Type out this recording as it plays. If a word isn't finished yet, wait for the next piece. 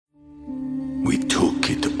We took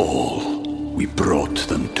it all. We brought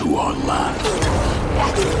them to our land.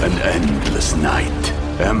 An endless night,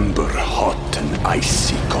 ember hot and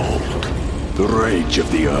icy cold. The rage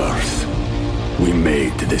of the earth. We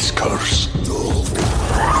made this curse.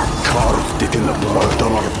 Carved it in the blood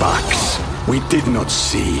on our backs. We did not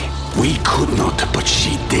see. We could not, but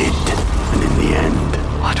she did. And in the end...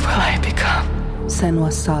 What will I become?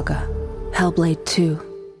 Senua's Saga. Hellblade 2.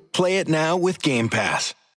 Play it now with Game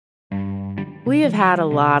Pass. We have had a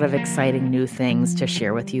lot of exciting new things to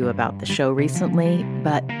share with you about the show recently,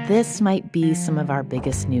 but this might be some of our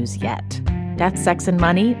biggest news yet. Death, Sex, and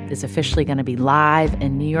Money is officially going to be live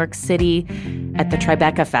in New York City at the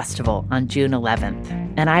Tribeca Festival on June 11th.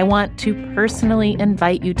 And I want to personally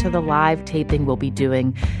invite you to the live taping we'll be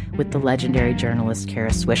doing with the legendary journalist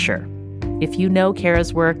Kara Swisher. If you know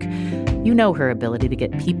Kara's work, you know her ability to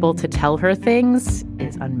get people to tell her things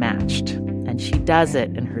is unmatched. And she does it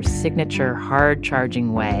in her signature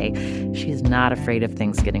hard-charging way. She's not afraid of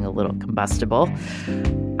things getting a little combustible.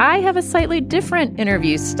 I have a slightly different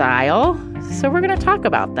interview style, so we're going to talk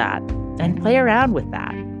about that and play around with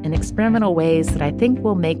that in experimental ways that I think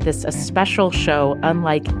will make this a special show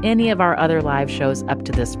unlike any of our other live shows up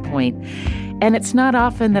to this point. And it's not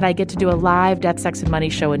often that I get to do a live Death, Sex, and Money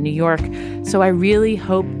show in New York, so I really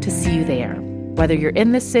hope to see you there. Whether you're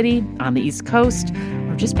in the city, on the East Coast,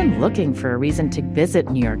 or just been looking for a reason to visit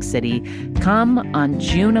New York City, come on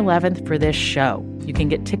June 11th for this show. You can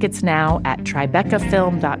get tickets now at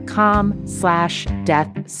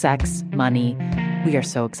tribecafilm.com/deathsexmoney. We are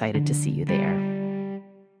so excited to see you there. I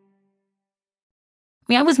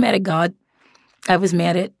mean, I was mad at God. I was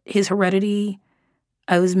mad at his heredity.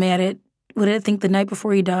 I was mad at, what did I think the night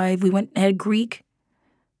before he died? We went and had Greek.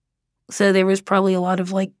 So there was probably a lot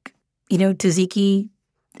of tzatziki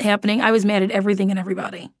happening. I was mad at everything and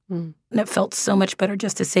everybody. And it felt so much better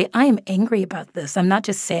just to say, I am angry about this. I'm not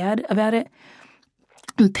just sad about it.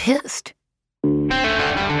 I'm pissed.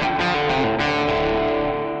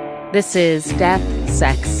 This is Death,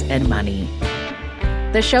 Sex, and Money,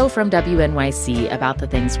 the show from WNYC about the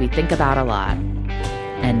things we think about a lot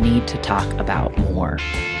and need to talk about more.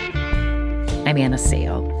 I'm Anna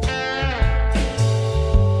Sale.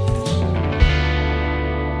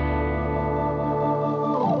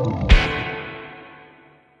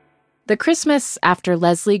 The Christmas after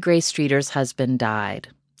Leslie Gray Streeter's husband died,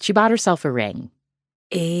 she bought herself a ring.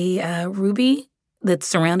 A ruby that's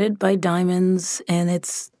surrounded by diamonds, and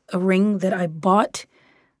it's a ring that I bought.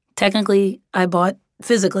 Technically, I bought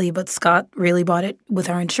physically, but Scott really bought it with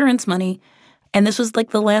our insurance money, and this was like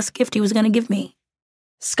the last gift he was going to give me.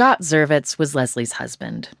 Scott Zervitz was Leslie's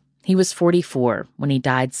husband. He was 44 when he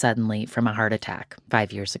died suddenly from a heart attack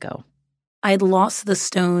 5 years ago. I had lost the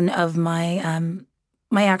stone of my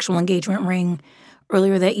my actual engagement ring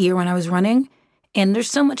earlier that year when I was running. And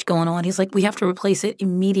there's so much going on. He's like, we have to replace it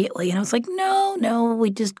immediately. And I was like, no, we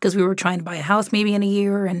just, because we were trying to buy a house maybe in a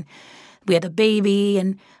year and we had a baby.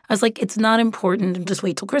 And I was like, it's not important. Just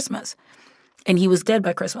wait till Christmas. And he was dead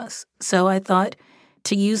by Christmas. So I thought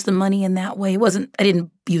to use the money in that way I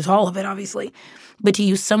didn't use all of it, obviously, but to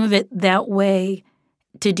use some of it that way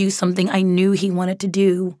to do something I knew he wanted to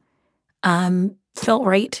do felt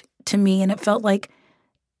right to me. And it felt like,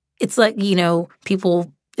 it's like,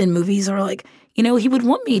 people in movies are like, he would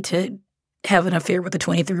want me to have an affair with a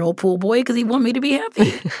 23-year-old pool boy because he'd want me to be happy.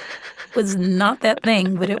 It was not that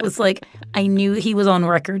thing, but it was like I knew he was on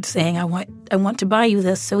record saying, I want to buy you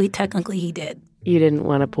this, so he did. You didn't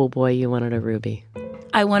want a pool boy, you wanted a ruby.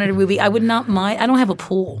 I wanted a ruby. I would not mind. I don't have a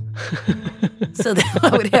pool. So then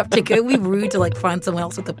I would have to go. It would be rude to find someone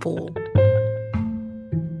else with a pool.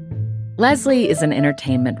 Leslie is an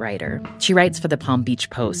entertainment writer. She writes for the Palm Beach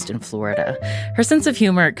Post in Florida. Her sense of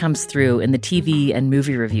humor comes through in the TV and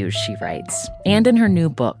movie reviews she writes, and in her new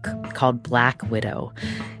book called Black Widow.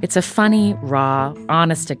 It's a funny, raw,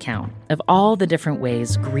 honest account of all the different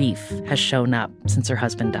ways grief has shown up since her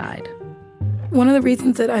husband died. One of the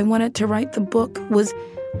reasons that I wanted to write the book was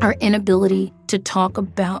our inability to talk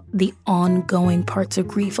about the ongoing parts of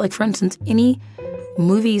grief. Like, for instance, any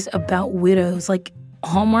movies about widows, like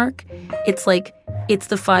Hallmark, it's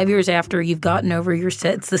the 5 years after you've gotten over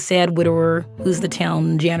it's the sad widower who's the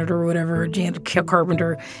town janitor or whatever,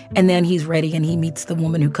 carpenter, and then he's ready and he meets the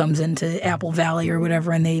woman who comes into Apple Valley or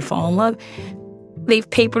whatever and they fall in love. They've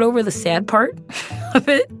papered over the sad part of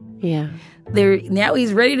it. Yeah. Now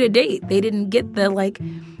he's ready to date. They didn't get the,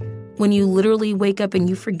 when you literally wake up and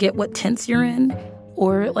you forget what tense you're in,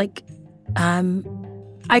 or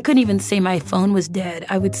I couldn't even say my phone was dead.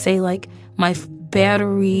 I would say, my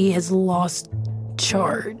battery has lost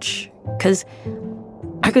charge, because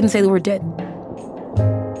I couldn't say the word dead.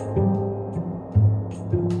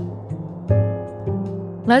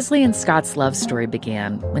 Leslie and Scott's love story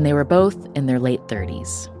began when they were both in their late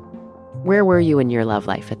 30s. Where were you in your love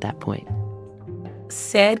life at that point?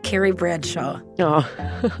 Sad Carrie Bradshaw. Oh.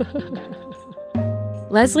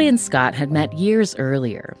 Leslie and Scott had met years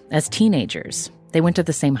earlier as teenagers. They went to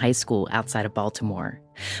the same high school outside of Baltimore.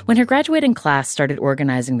 When her graduating class started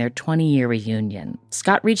organizing their 20-year reunion,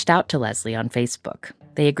 Scott reached out to Leslie on Facebook.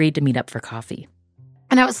 They agreed to meet up for coffee.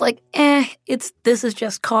 And I was like, this is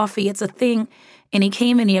just coffee. It's a thing. And he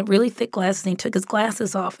came and he had really thick glasses and he took his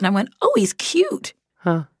glasses off. And I went, oh, he's cute.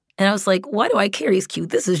 Huh. And I was like, why do I care? He's cute.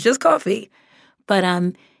 This is just coffee. But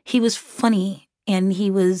he was funny and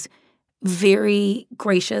he was very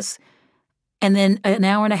gracious. And then an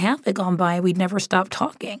hour and a half had gone by. We'd never stopped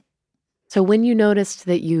talking. So when you noticed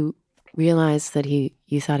that you realized that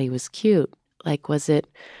you thought he was cute, like, was it,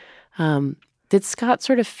 did Scott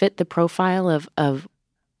sort of fit the profile of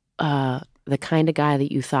the kind of guy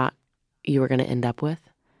that you thought you were going to end up with?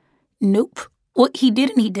 Nope. Well, he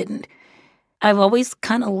did and he didn't. I've always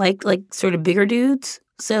kind of liked, like, sort of bigger dudes.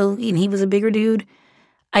 So, and he was a bigger dude.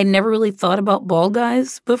 I never really thought about bald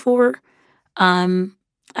guys before.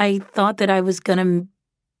 I thought that I was going to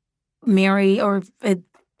marry, or I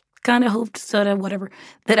kind of hoped, sort of, whatever,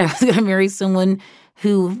 that I was going to marry someone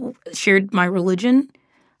who shared my religion.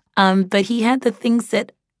 But he had the things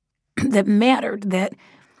that mattered, that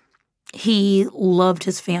he loved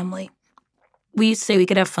his family. We used to say we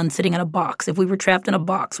could have fun sitting in a box. If we were trapped in a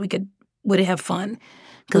box, would have fun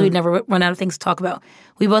because we'd never run out of things to talk about.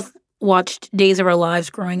 We both watched Days of Our Lives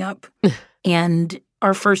growing up. And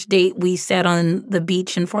our first date, we sat on the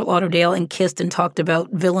beach in Fort Lauderdale and kissed and talked about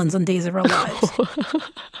villains on Days of Our Lives.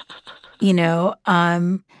 You know,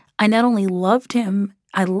 I not only loved him,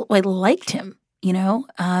 I liked him, you know.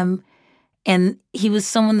 And he was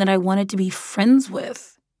someone that I wanted to be friends with.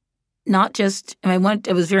 Not just, I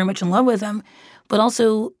was very much in love with him, but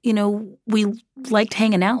also, you know, we liked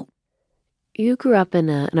hanging out. You grew up in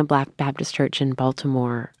a Black Baptist church in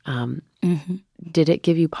Baltimore. Did it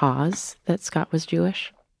give you pause that Scott was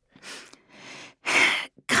Jewish?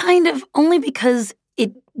 Kind of, only because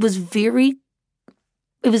it was very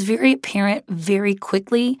apparent very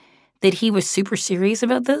quickly that he was super serious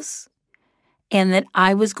about this and that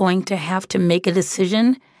I was going to have to make a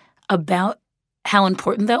decision about how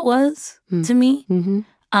important that was to me. Mm-hmm.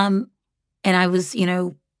 And I was, you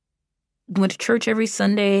know, went to church every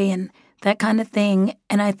Sunday and that kind of thing.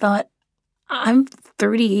 And I thought, I'm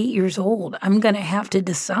 38 years old. I'm going to have to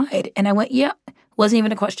decide. And I went, yeah, wasn't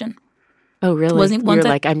even a question. Oh, really? You're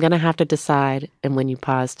like, I'm going to have to decide. And when you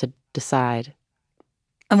paused to decide.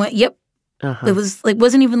 I went, yep. Uh-huh. It was like,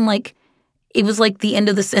 wasn't even like, it was like the end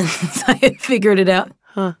of the sentence. I had figured it out.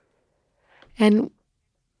 Huh. And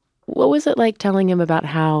what was it like telling him about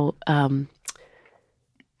how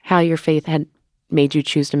your faith had made you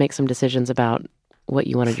choose to make some decisions about what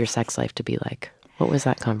you wanted your sex life to be like? What was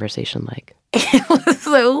that conversation like? It was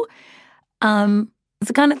so, it's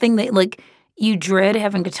the kind of thing that, like, you dread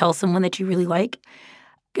having to tell someone that you really like.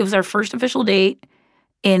 It was our first official date,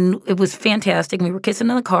 and it was fantastic. We were kissing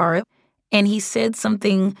in the car, and he said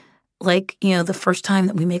something like, you know, the first time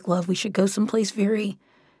that we make love, we should go someplace very,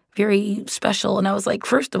 very special. And I was like,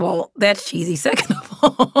 first of all, that's cheesy. Second of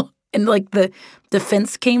all, and like the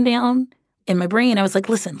fence came down in my brain. I was like,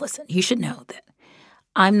 listen, you should know that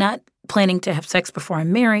I'm not planning to have sex before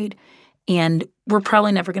I'm married, and we're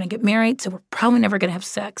probably never going to get married, so we're probably never going to have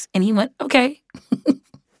sex. And he went, okay. And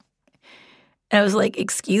I was like,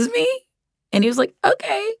 excuse me? And he was like,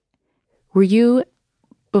 okay. Were you,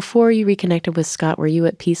 before you reconnected with Scott, were you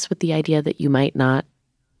at peace with the idea that you might not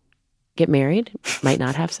get married, might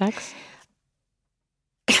not have sex?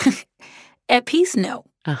 At peace, no.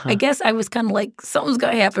 Uh-huh. I guess I was kind of like, something's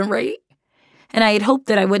going to happen, right? And I had hoped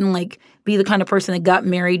that I wouldn't, like, be the kind of person that got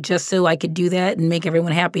married just so I could do that and make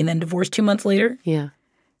everyone happy and then divorce 2 months later. Yeah.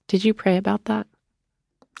 Did you pray about that?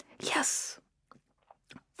 Yes.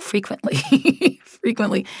 Frequently.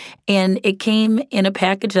 Frequently. And it came in a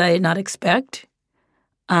package that I did not expect.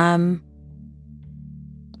 But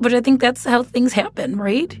I think that's how things happen,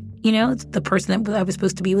 right? You know, it's the person that I was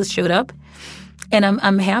supposed to be with showed up. And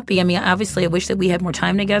I'm happy. I mean, obviously, I wish that we had more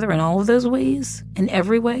time together in all of those ways, in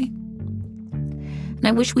every way. And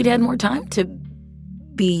I wish we'd had more time to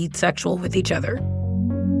be sexual with each other.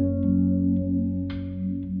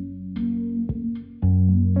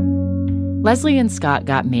 Leslie and Scott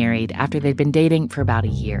got married after they'd been dating for about a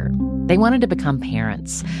year. They wanted to become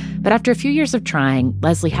parents. But after a few years of trying,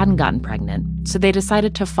 Leslie hadn't gotten pregnant. So they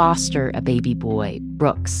decided to foster a baby boy,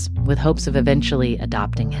 Brooks, with hopes of eventually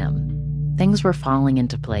adopting him. Things were falling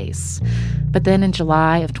into place. But then in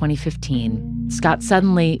July of 2015, Scott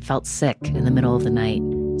suddenly felt sick in the middle of the night.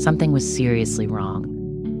 something was seriously wrong.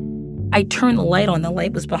 I turned the light on. The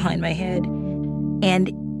light was behind my head,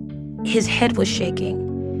 and his head was shaking.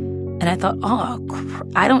 And I thought,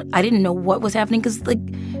 I didn't know what was happening, because like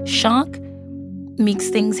shock makes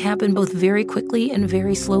things happen both very quickly and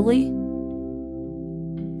very slowly.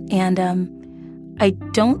 And I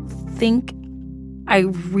don't think I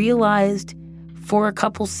realized for a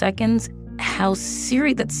couple seconds how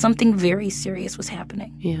serious, that something very serious was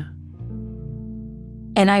happening. Yeah.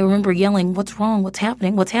 And I remember yelling, "What's wrong? What's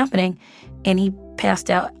happening? What's happening?" And he passed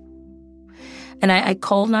out. And I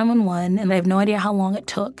called 911, and I have no idea how long it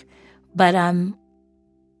took. But I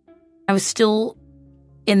was still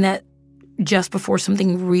in that just before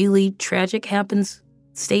something really tragic happens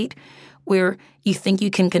state where you think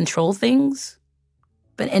you can control things,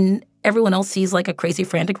 and everyone else sees like a crazy,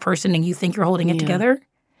 frantic person, and you think you're holding it together,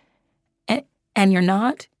 and you're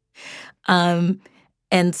not. And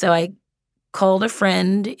so I called a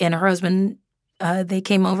friend and her husband. They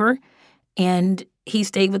came over, and he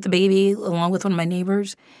stayed with the baby along with one of my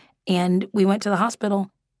neighbors, and we went to the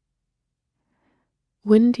hospital.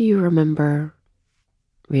 When do you remember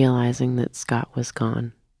realizing that Scott was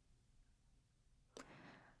gone?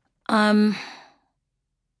 When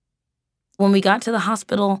we got to the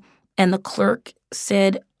hospital and the clerk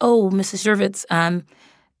said, "Oh, Mrs. Zervitz,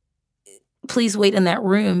 please wait in that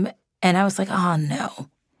room." And I was like, "Oh, no."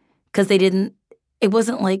 Because it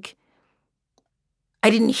wasn't like, I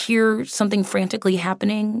didn't hear something frantically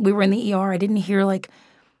happening. We were in the ER. I didn't hear like,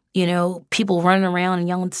 people running around and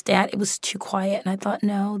yelling stat. It was too quiet. And I thought,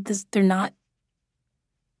 no, they're not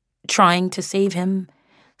trying to save him.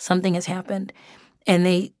 Something has happened. And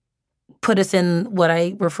they put us in what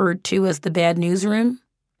I referred to as the bad news room.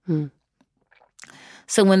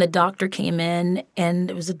 So when the doctor came in,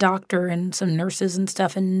 and it was a doctor and some nurses and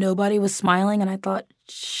stuff, and nobody was smiling, and I thought,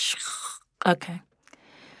 okay.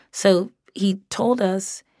 So he told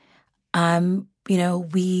us,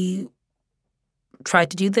 we tried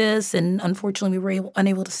to do this, and unfortunately we were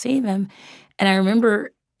unable to save him. And I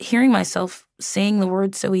remember hearing myself saying the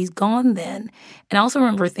words, "So he's gone then." And I also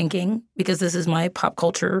remember thinking, because this is my pop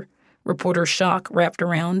culture reporter shock wrapped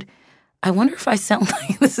around, I wonder if I sound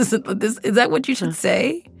like this. Is that what you should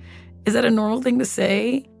say? Is that a normal thing to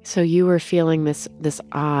say? So you were feeling this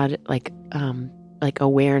odd, like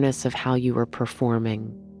awareness of how you were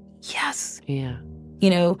performing. Yes. Yeah.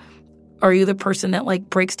 Are you the person that like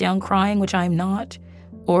breaks down crying, which I'm not?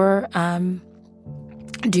 Or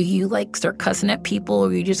do you like start cussing at people,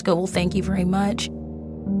 or you just go, "Well, thank you very much"?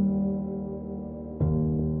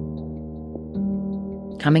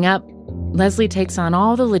 Coming up, Leslie takes on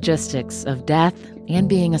all the logistics of death and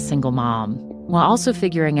being a single mom, while also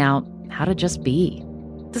figuring out how to just be.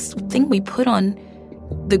 This thing we put on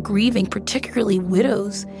the grieving, particularly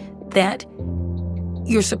widows, that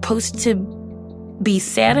you're supposed to be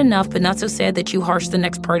sad enough but not so sad that you harsh the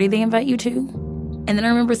next party they invite you to. And then I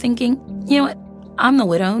remember thinking, you know what? I'm the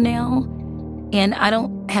widow now, and I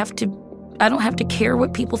don't have to care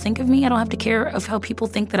what people think of me. I don't have to care of how people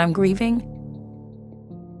think that I'm grieving.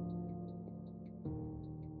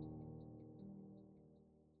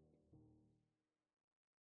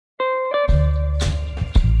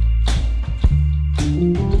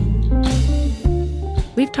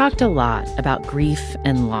 We've talked a lot about grief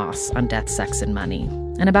and loss on Death, Sex, and Money,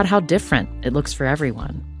 and about how different it looks for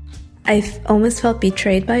everyone. I've almost felt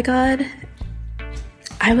betrayed by God.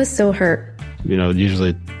 I was so hurt.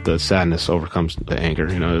 Usually the sadness overcomes the anger.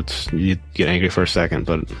 You get angry for a second,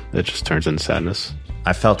 but it just turns into sadness.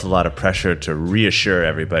 I felt a lot of pressure to reassure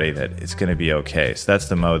everybody that it's going to be okay. So that's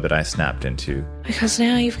the mode that I snapped into. Because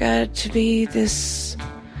now you've got to be this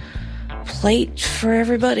plate for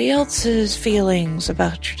everybody else's feelings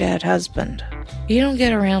about your dead husband. You don't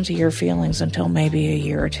get around to your feelings until maybe a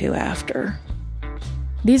year or two after.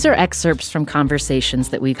 These are excerpts from conversations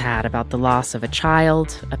that we've had about the loss of a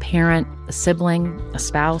child, a parent, a sibling, a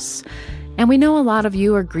spouse. And we know a lot of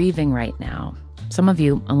you are grieving right now, some of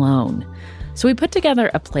you alone. So we put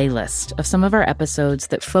together a playlist of some of our episodes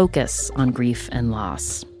that focus on grief and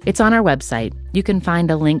loss. It's on our website. You can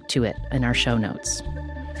find a link to it in our show notes.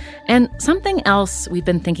 And something else we've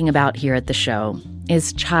been thinking about here at the show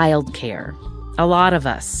is childcare. A lot of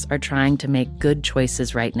us are trying to make good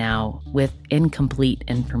choices right now with incomplete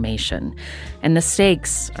information, and the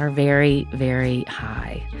stakes are very, very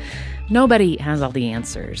high. Nobody has all the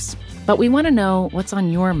answers, but we want to know what's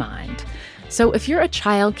on your mind. So if you're a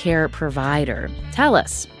childcare provider, tell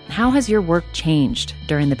us, how has your work changed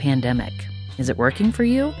during the pandemic? Is it working for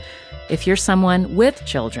you? If you're someone with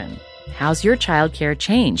children, how's your childcare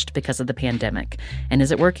changed because of the pandemic? And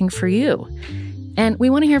is it working for you? And we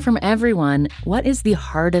want to hear from everyone. What is the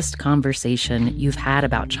hardest conversation you've had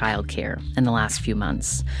about childcare in the last few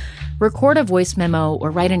months? Record a voice memo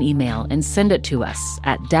or write an email and send it to us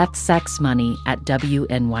at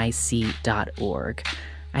deathsexmoney@wnyc.org.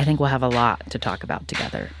 I think we'll have a lot to talk about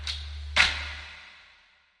together.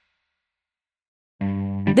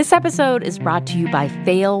 This episode is brought to you by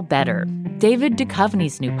Fail Better, David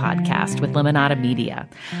Duchovny's new podcast with Limonada Media.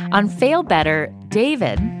 On Fail Better,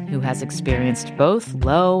 David, who has experienced both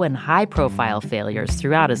low and high-profile failures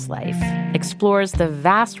throughout his life, explores the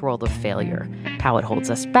vast world of failure, how it holds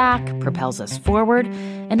us back, propels us forward,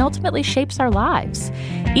 and ultimately shapes our lives.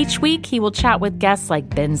 Each week, he will chat with guests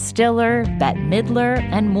like Ben Stiller, Bette Midler,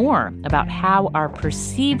 and more about how our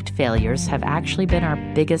perceived failures have actually been our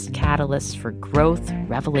biggest catalysts for growth,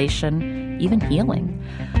 revelation, even healing.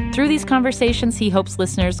 Through these conversations, he hopes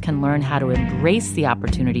listeners can learn how to embrace the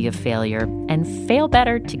opportunity of failure and fail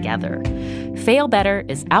better together. Fail Better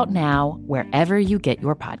is out now wherever you get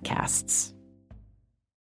your podcasts.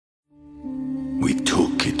 We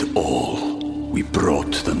took it all. We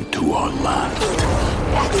brought them to our land.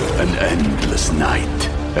 An endless night,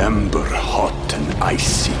 ember hot and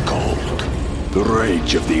icy cold. The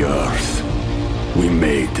rage of the earth. We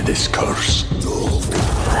made this curse.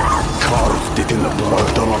 Carved it in the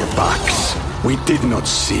blood on our backs. We did not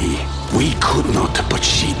see. We could not, but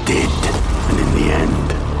she did. And in the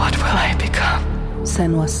end, What will I become?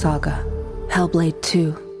 Senua's Saga. Hellblade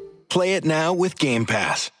 2. Play it now with Game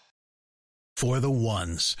Pass. For the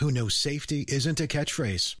ones who know safety isn't a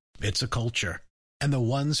catchphrase, it's a culture. And the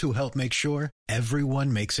ones who help make sure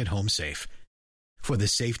everyone makes it home safe. For the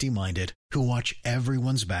safety-minded who watch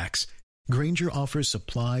everyone's backs, Grainger offers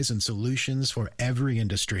supplies and solutions for every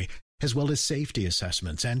industry, as well as safety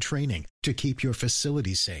assessments and training to keep your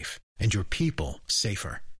facilities safe and your people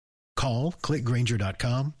safer. Call,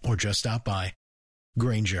 clickgrainger.com, or just stop by.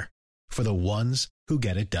 Grainger, for the ones who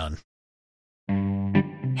get it done.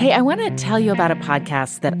 Hey, I want to tell you about a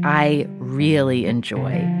podcast that I really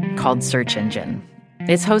enjoy called Search Engine.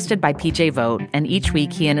 It's hosted by PJ Vogt, and each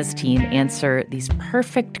week he and his team answer these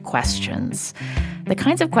perfect questions. The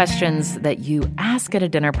kinds of questions that you ask at a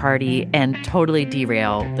dinner party and totally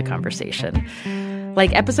derail the conversation.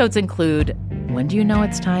 Like episodes include, when do you know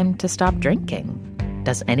it's time to stop drinking?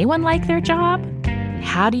 Does anyone like their job?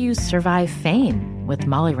 How do you survive fame with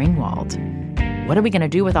Molly Ringwald? What are we going to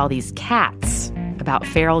do with all these cats? About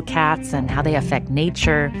feral cats and how they affect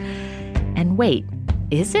nature. And wait,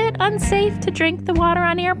 is it unsafe to drink the water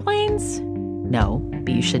on airplanes? No,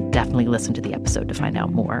 but you should definitely listen to the episode to find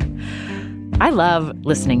out more. I love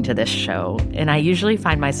listening to this show, and I usually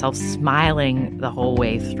find myself smiling the whole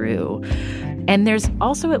way through. And there's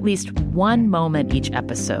also at least one moment each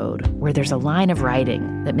episode where there's a line of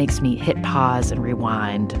writing that makes me hit pause and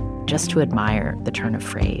rewind just to admire the turn of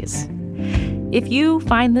phrase. If you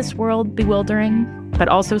find this world bewildering, but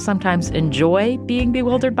also sometimes enjoy being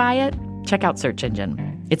bewildered by it, check out Search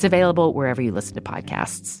Engine. It's available wherever you listen to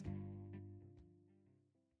podcasts.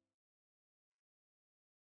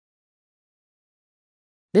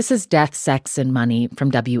 This is Death, Sex, and Money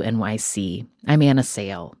from WNYC. I'm Anna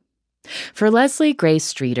Sale. For Leslie Grace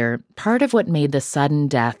Streeter, part of what made the sudden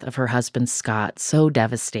death of her husband Scott so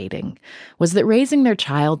devastating was that raising their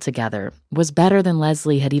child together was better than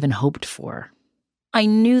Leslie had even hoped for. I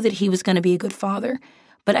knew that he was going to be a good father,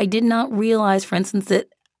 but I did not realize, for instance, that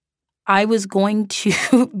I was going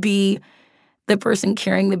to be the person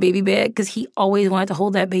carrying the baby bag because he always wanted to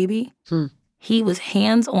hold that baby. He was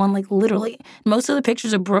hands-on, like literally. Most of the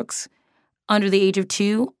pictures of Brooks under the age of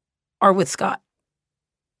 2 are with Scott.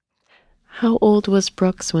 How old was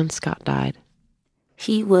Brooks when Scott died?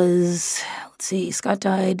 He was, Scott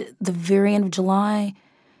died the very end of July,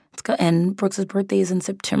 and Brooks' birthday is in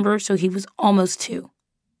September, so he was almost 2.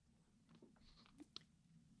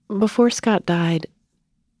 Before Scott died,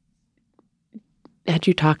 had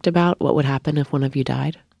you talked about what would happen if one of you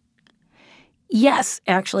died? Yes,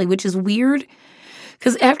 actually, which is weird,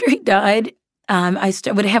 because after he died, I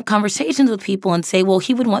would have conversations with people and say, well,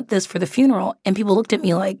 he would want this for the funeral, and people looked at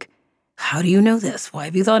me like, how do you know this? Why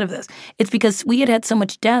have you thought of this? It's because we had so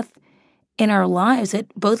much death in our lives that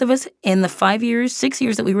both of us, in the 6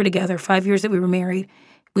 years that we were together, 5 years that we were married,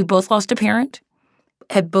 we both lost a parent,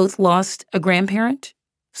 had both lost a grandparent.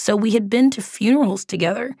 So we had been to funerals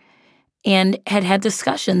together and had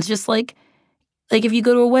discussions, just like if you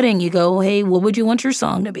go to a wedding, you go, hey, what would you want your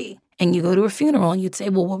song to be? And you go to a funeral and you'd say,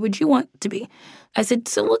 well, what would you want to be? I said,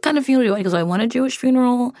 so what kind of funeral do you want? He goes, I want a Jewish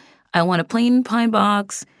funeral. I want a plain pine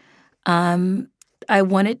box. I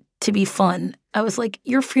want it to be fun. I was like,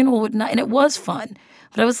 your funeral would not, and it was fun,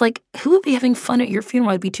 But I was like, who would be having fun at your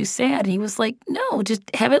funeral? I'd be too sad. And he was like, no,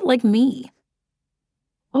 just have it like me.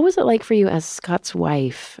 What was it like for you as Scott's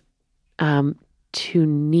wife to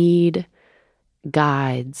need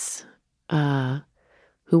guides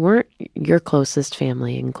who weren't your closest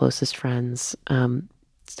family and closest friends to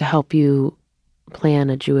help you plan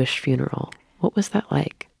a Jewish funeral? What was that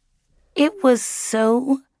like? It was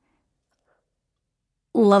so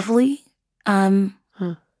lovely.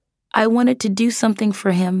 I wanted to do something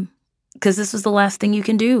for him because this was the last thing you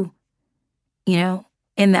can do,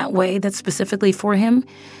 in that way that's specifically for him.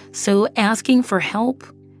 So asking for help,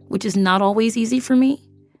 which is not always easy for me,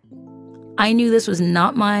 I knew this was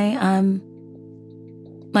not my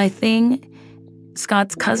my thing.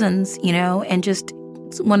 Scott's cousins, and just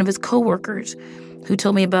one of his coworkers who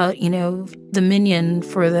told me about, the minyan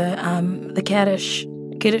for the Kiddush.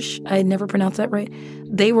 I never pronounced that right.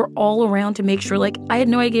 They were all around to make sure, I had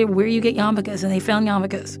no idea where you get yarmulkes, and they found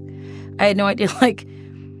yarmulkes. I had no idea,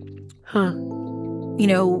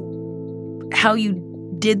 how you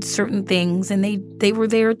did certain things, and they were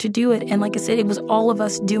there to do it. And like I said, it was all of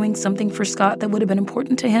us doing something for Scott that would have been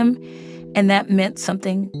important to him, and that meant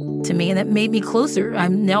something to me, and that made me closer.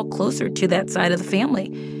 I'm now closer to that side of the family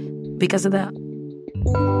because of that.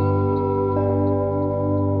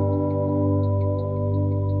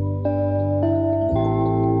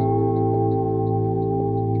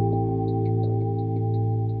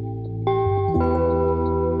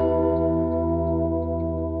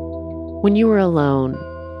 When you were alone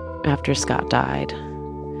after Scott died,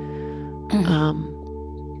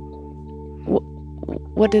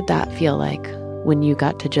 what did that feel like when you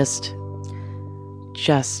got to just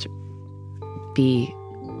be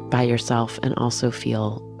by yourself and also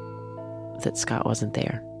feel that Scott wasn't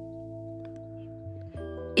there?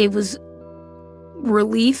 It was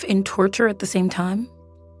relief and torture at the same time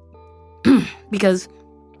because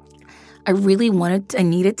I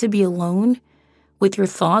needed to be alone with your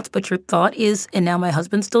thoughts, but your thought is, and now my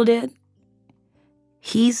husband's still dead.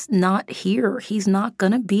 He's not here. He's not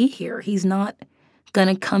going to be here. He's not going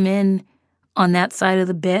to come in on that side of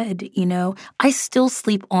the bed, I still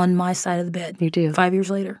sleep on my side of the bed. You do? 5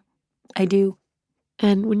 years later. I do.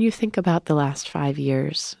 And when you think about the last 5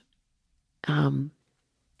 years, when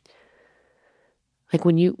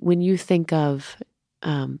you think of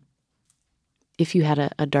if you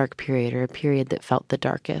had a dark period or a period that felt the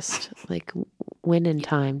darkest, when in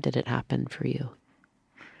time did it happen for you?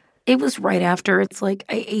 It was right after. It's I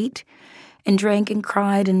ate and drank and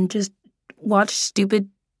cried and just watched stupid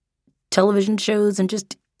television shows and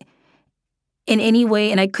just in any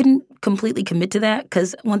way. And I couldn't completely commit to that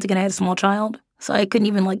because, once again, I had a small child. So I couldn't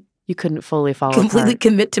even You couldn't fully follow completely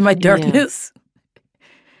commit to my darkness. Yeah.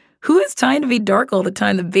 Who has time to be dark all the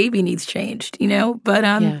time? The baby needs changed,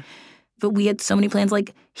 But but we had so many plans,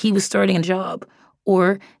 he was starting a job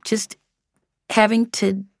or just having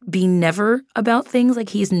to be never about things,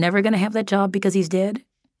 he's never going to have that job because he's dead.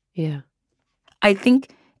 Yeah. I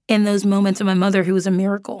think in those moments, and my mother, who was a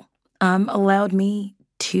miracle, allowed me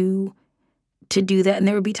to do that. And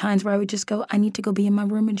there would be times where I would just go, I need to go be in my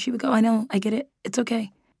room. And she would go, I know, I get it. It's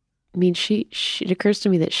okay. I mean, it occurs to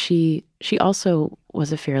me that she also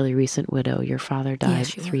was a fairly recent widow. Your father died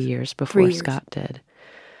 3 years before Scott did.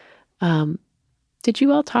 Did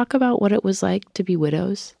you all talk about what it was like to be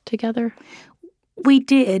widows together? We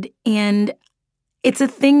did. And it's a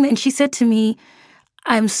thing. And she said to me,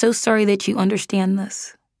 I'm so sorry that you understand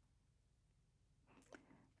this.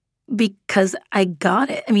 Because I got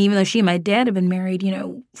it. I mean, even though she and my dad have been married,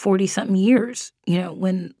 40-something years,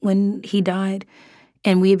 when he died,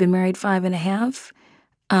 and we had been married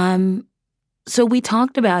 5.5. So we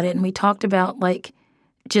talked about it, and we talked about,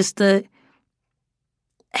 just the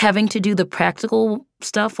having to do the practical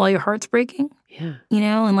stuff while your heart's breaking. Yeah.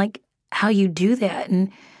 And, how you do that.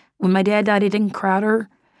 And when my dad died, I didn't crowd her.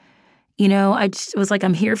 I just was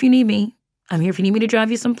I'm here if you need me. I'm here if you need me to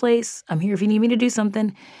drive you someplace. I'm here if you need me to do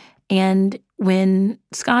something. And when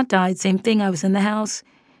Scott died, same thing. I was in the house,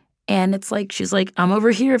 and it's she's I'm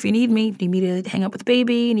over here if you need me. Need me to hang out with the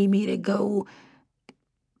baby? Need me to go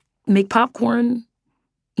make popcorn?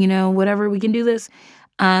 Whatever, we can do this.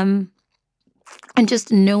 And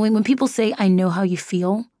just knowing when people say, I know how you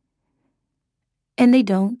feel, and they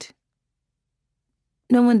don't.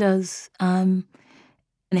 No one does. And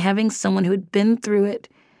having someone who had been through it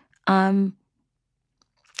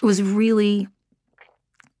was really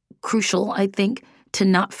crucial, I think, to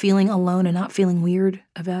not feeling alone and not feeling weird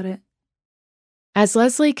about it. As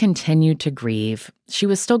Leslie continued to grieve, she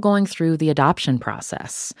was still going through the adoption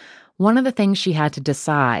process. One of the things she had to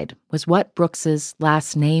decide was what Brooks's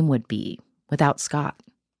last name would be without Scott.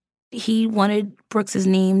 he wanted Brooks's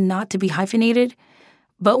name not to be hyphenated.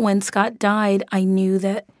 But when Scott died, I knew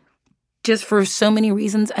that just for so many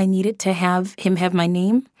reasons, I needed to have him have my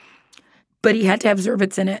name. But he had to have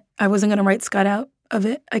Zervitz in it. I wasn't going to write Scott out of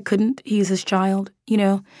it. I couldn't. He's his child,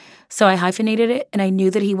 So I hyphenated it, and I knew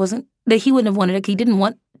that he wouldn't have wanted it. He didn't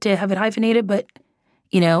want to have it hyphenated, but,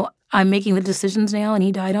 I'm making the decisions now, and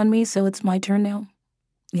he died on me, so it's my turn now,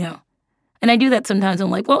 And I do that sometimes. I'm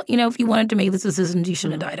like, well, if you wanted to make this decision, you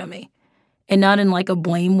shouldn't have died on me. And not in like a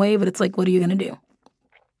blame way, but it's like, what are you going to do?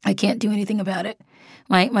 I can't do anything about it.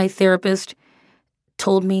 My therapist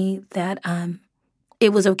told me that it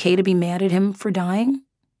was okay to be mad at him for dying,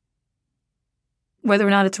 whether or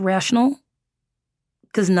not it's rational,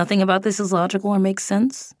 because nothing about this is logical or makes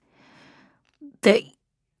sense.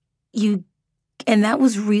 And that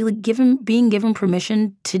was really being given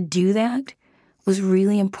permission to do that was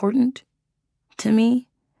really important to me.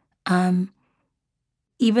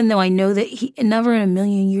 Even though I know that he never in a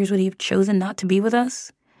million years would he have chosen not to be with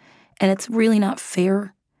us. And it's really not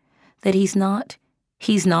fair that he's not.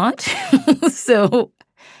 He's not. So,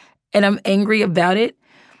 and I'm angry about it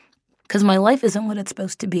because my life isn't what it's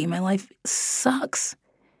supposed to be. My life sucks.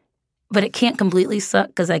 But it can't completely suck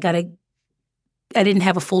because I didn't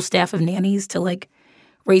have a full staff of nannies to like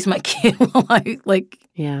raise my kid while I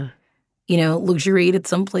luxuriated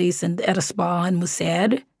someplace and at a spa and was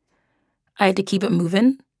sad. I had to keep it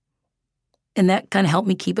moving. And that kind of helped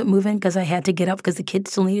me keep it moving because I had to get up because the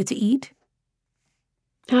kids still needed to eat.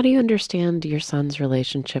 How do you understand your son's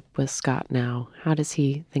relationship with Scott now? How does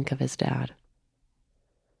he think of his dad?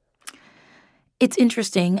 It's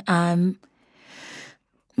interesting.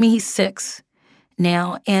 He's 6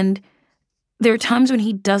 now, and there are times when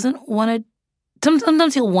he doesn't want to.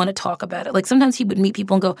 Sometimes he'll want to talk about it. Like sometimes he would meet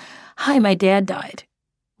people and go, "Hi, my dad died."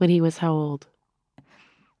 When he was how old?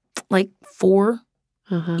 Like 4,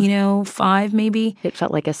 5 maybe. It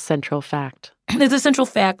felt like a central fact. There's a central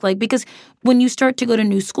fact, because when you start to go to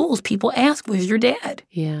new schools, people ask, "Where's your dad?"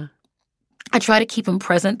 Yeah. I try to keep him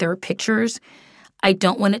present. There are pictures. I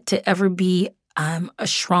don't want it to ever be a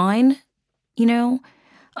shrine,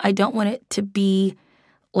 I don't want it to be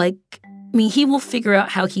he will figure out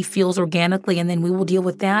how he feels organically and then we will deal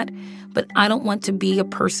with that. But I don't want to be a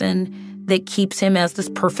person that keeps him as this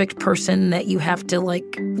perfect person that you have to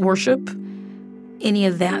worship. Any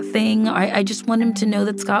of that thing. I just want him to know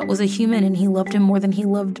that Scott was a human and he loved him more than he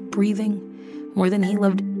loved breathing, more than he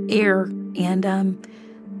loved air. And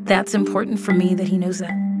that's important for me that he knows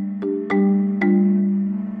that.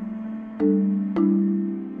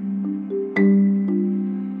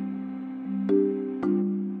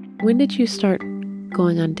 When did you start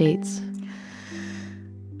going on dates?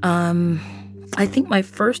 I think my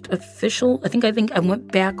first official, I think I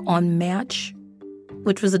went back on Match,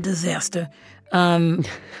 which was a disaster. A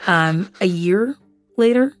year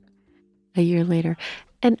later. A year later.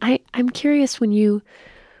 And I'm curious when you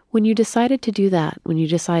decided to do that, when you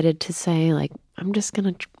decided to say we're just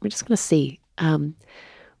gonna see.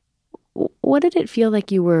 What did it feel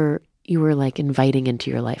like you were inviting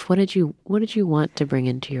into your life? What did you want to bring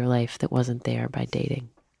into your life that wasn't there by dating?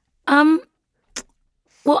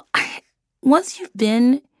 Well, once you've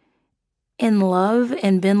been in love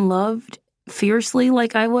and been loved fiercely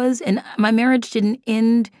like I was, and my marriage didn't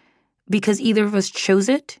end because either of us chose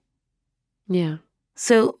it. Yeah.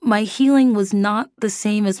 So my healing was not the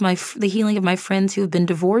same as the healing of my friends who have been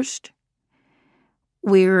divorced,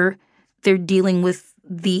 where they're dealing with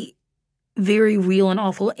the very real and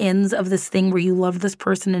awful ends of this thing where you love this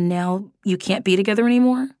person and now you can't be together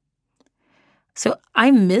anymore. So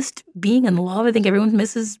I missed being in love. I think everyone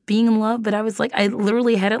misses being in love, but I was I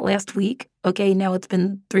literally had it last week. Okay, now it's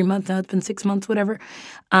been 3 months, now it's been 6 months, whatever.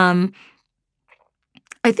 I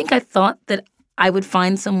think I thought that I would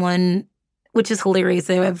find someone, which is hilarious,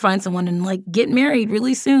 that I would find someone and get married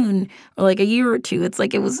really soon, or a year or two. It's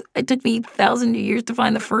it took me 1,000 years to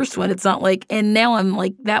find the first one. It's not and now I'm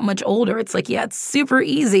that much older. It's yeah, it's super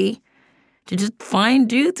easy to just find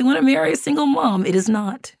dudes who want to marry a single mom. It is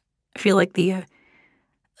not. I feel like the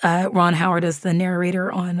Ron Howard as the narrator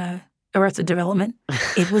on Arrested Development.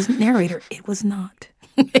 It was narrator. It was not.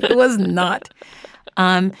 It was not.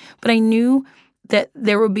 But I knew that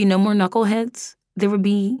there would be no more knuckleheads.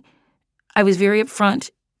 I was very upfront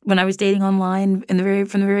when I was dating online from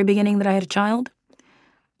the very beginning that I had a child.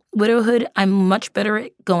 Widowhood, I'm much better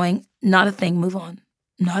at going, not a thing, move on.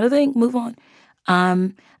 Not a thing, move on.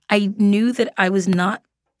 I knew that I was not.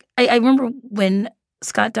 I remember when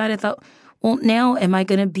Scott died, I thought, well, now am I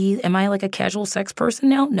a casual sex person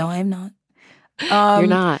now? No, I am not.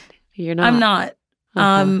 You're not. I'm not.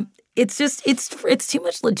 Uh-huh. It's just, it's too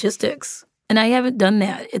much logistics. And I haven't done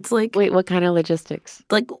that. It's like... Wait, what kind of logistics?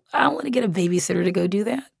 Like, I don't want to get a babysitter to go do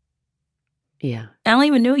that. Yeah. I don't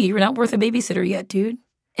even know you. You're not worth a babysitter yet, dude.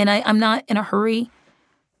 And I'm not in a hurry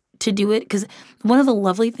to do it, because one of the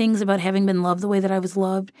lovely things about having been loved the way that I was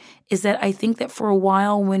loved is that I think that for a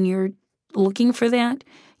while when you're looking for that,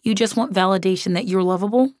 you just want validation that you're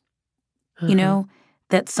lovable, you know,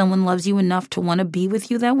 that someone loves you enough to want to be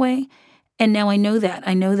with you that way. And now I know that.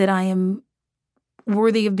 I know that I am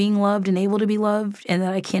worthy of being loved and able to be loved, and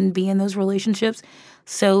that I can be in those relationships.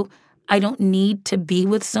 So I don't need to be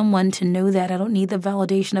with someone to know that. I don't need the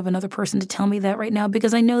validation of another person to tell me that right now,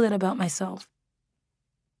 because I know that about myself.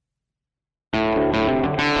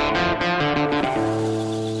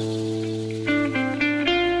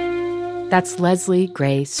 That's Leslie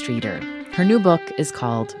Gray Streeter. Her new book is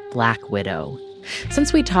called Black Widow.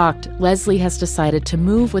 Since we talked, Leslie has decided to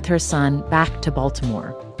move with her son back to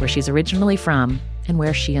Baltimore, where she's originally from and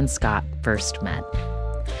where she and Scott first met.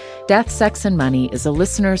 Death, Sex, and Money is a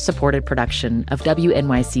listener-supported production of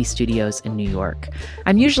WNYC Studios in New York.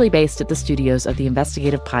 I'm usually based at the studios of the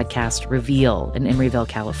investigative podcast Reveal in Emeryville,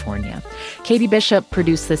 California. Katie Bishop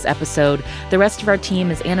produced this episode. The rest of our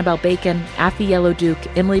team is Annabelle Bacon, Afi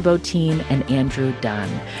Yellowduke, Emily Botine, and Andrew Dunn.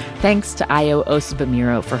 Thanks to Ayo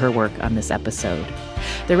Osabamiro for her work on this episode.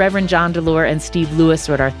 The Reverend John DeLore and Steve Lewis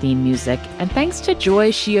wrote our theme music, and thanks to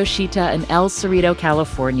Joy Shioshita in El Cerrito,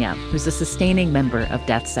 California, who's a sustaining member of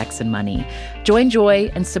Death, Sex, and Money. Join Joy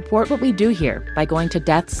and support what we do here by going to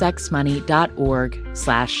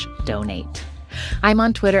deathsexmoney.org/donate. I'm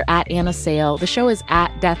on Twitter at Anna Sale. The show is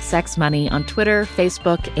at Death, Sex, Money on Twitter,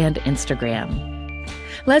 Facebook, and Instagram.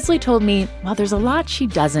 Leslie told me, while there's a lot she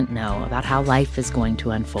doesn't know about how life is going to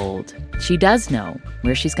unfold, she does know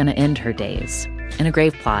where she's going to end her days. In a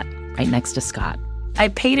grave plot right next to Scott. I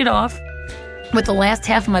paid it off with the last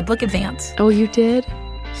half of my book advance. Oh, you did?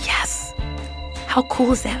 Yes. How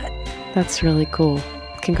cool is that? That's really cool.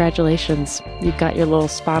 Congratulations. You got your little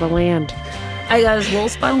spot of land. I got his little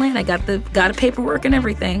spot of land. I got the paperwork and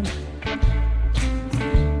everything.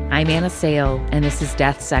 I'm Anna Sale, and this is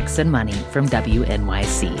Death, Sex, and Money from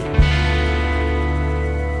WNYC.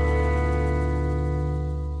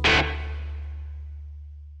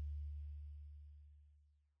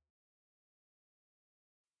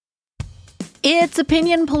 It's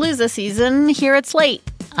Opinion Palooza season here at Slate.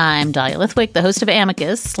 I'm Dahlia Lithwick, the host of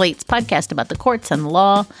Amicus, Slate's podcast about the courts and the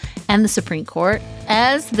law and the Supreme Court.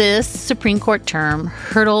 As this Supreme Court term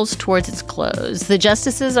hurtles towards its close, the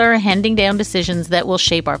justices are handing down decisions that will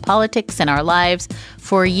shape our politics and our lives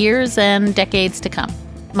for years and decades to come.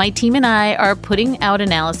 My team and I are putting out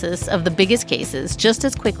analysis of the biggest cases just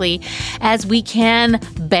as quickly as we can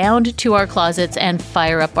bound to our closets and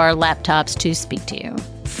fire up our laptops to speak to you.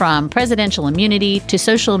 From presidential immunity to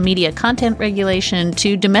social media content regulation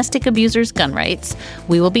to domestic abusers' gun rights,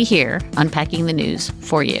 we will be here unpacking the news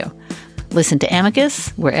for you. Listen to Amicus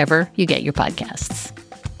wherever you get your podcasts.